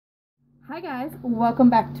Hi guys, welcome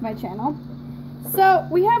back to my channel. So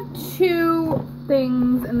we have two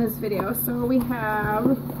things in this video. So we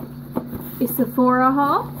have a Sephora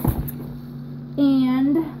haul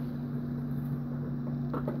and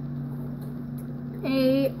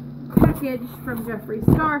a package from Jeffree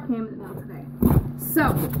Star came in the mail today. So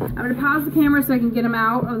I'm going to pause the camera so I can get them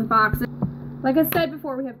out of the boxes. Like I said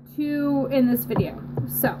before, we have two in this video,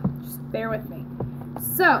 so just bear with me.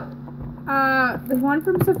 So there's one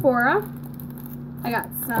from Sephora. I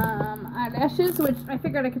got some eyelashes, which I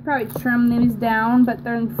figured I could probably trim these down, but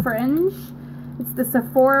they're in fringe. It's the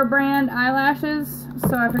Sephora brand eyelashes,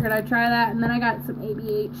 so I figured I'd try that. And then I got some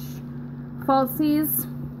ABH falsies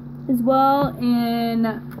as well in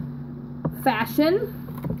fashion.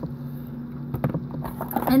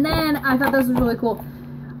 And then I thought this was really cool.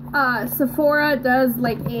 Sephora does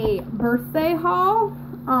like a birthday haul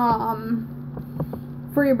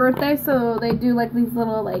for your birthday, so they do like these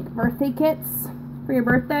little like birthday kits for your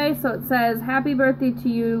birthday. So it says happy birthday to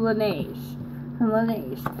you, Laneige, from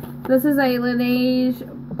Laneige. This is a Laneige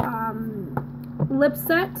lip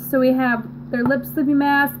set. So we have their lip sleeping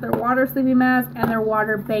mask, their water sleeping mask, and their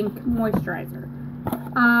water bank moisturizer.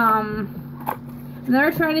 I've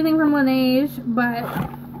never tried anything from Laneige, but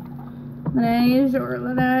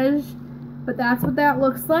but that's what that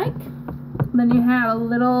looks like. Then you have a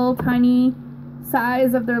little tiny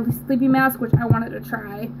size of their sleeping mask, which I wanted to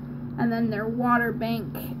try, and then their water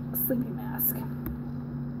bank sleeping mask.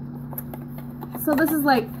 So this is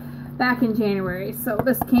like back in January, so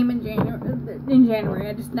this came in January.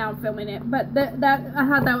 I just now filming it, but I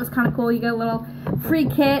thought that was kind of cool. You get a little free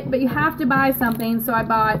kit, but you have to buy something, so I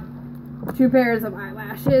bought 2 pairs of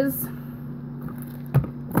eyelashes.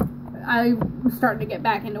 I'm starting to get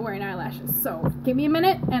back into wearing eyelashes, so give me a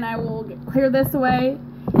minute and I will clear this away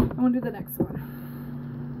and we'll do the next one.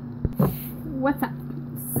 What's up?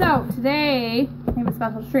 So today I have a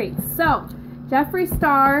special treat. So Jeffree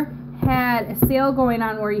Star had a sale going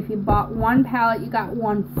on where if you bought one palette you got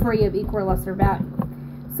one free of equal or lesser value.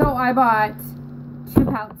 So I bought 2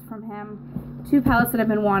 palettes from him, 2 palettes that I've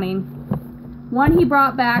been wanting. One he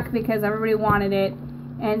brought back because everybody wanted it,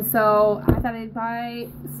 and so I thought I'd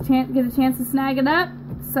get a chance to snag it up.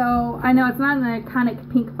 So I know it's not in the iconic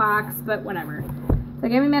pink box, but whatever. So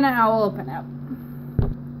give me a minute and I will open it up.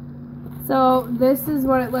 So this is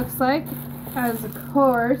what it looks like. As of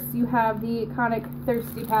course, you have the iconic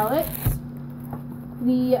Thirsty palette,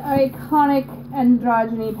 the iconic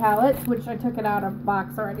Androgyny palette, which I took it out of the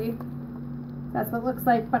box already. That's what it looks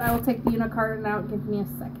like, but I will take the Unicarton out. Give me a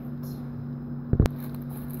second.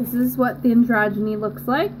 This is what the Androgyny looks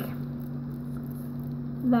like.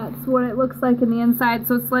 That's what it looks like in the inside.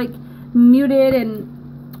 So it's like muted and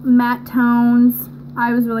matte tones.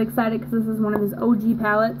 I was really excited because this is one of his OG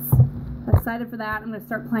palettes. I'm excited for that. I'm going to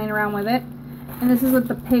start playing around with it. And this is what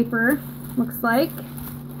the paper looks like.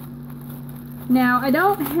 Now, I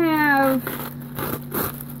don't have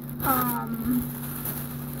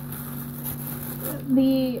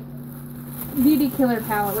the Beauty Killer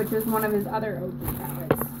palette, which is one of his other OG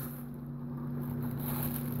palettes.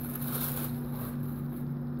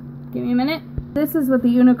 Give me a minute. This is what the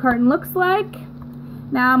Unicarton looks like.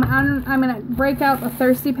 Now I'm going to break out the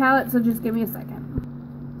Thirsty palette, so just give me a second.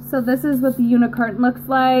 So this is what the Unicarton looks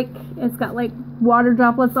like. It's got like water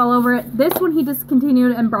droplets all over it. This one he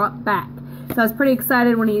discontinued and brought back. So I was pretty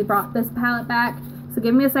excited when he brought this palette back. So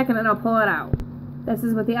give me a second and I'll pull it out. This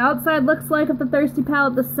is what the outside looks like of the Thirsty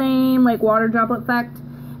palette, the same like water droplet effect.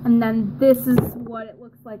 And then this is what it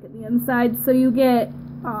looks like at the inside. So you get,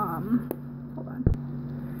 hold on.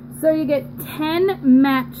 So you get 10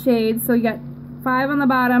 matte shades. So you got 5 on the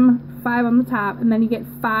bottom, 5 on the top, and then you get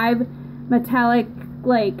 5 metallic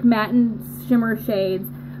like matte and shimmer shades.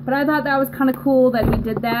 But I thought that was kind of cool that he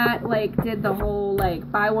did that, like did the whole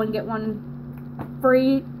like buy one get one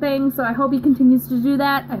free thing. So I hope he continues to do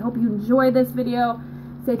that. I hope you enjoy this video.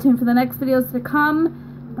 Stay tuned for the next videos to come.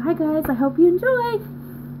 Bye guys, I hope you enjoy.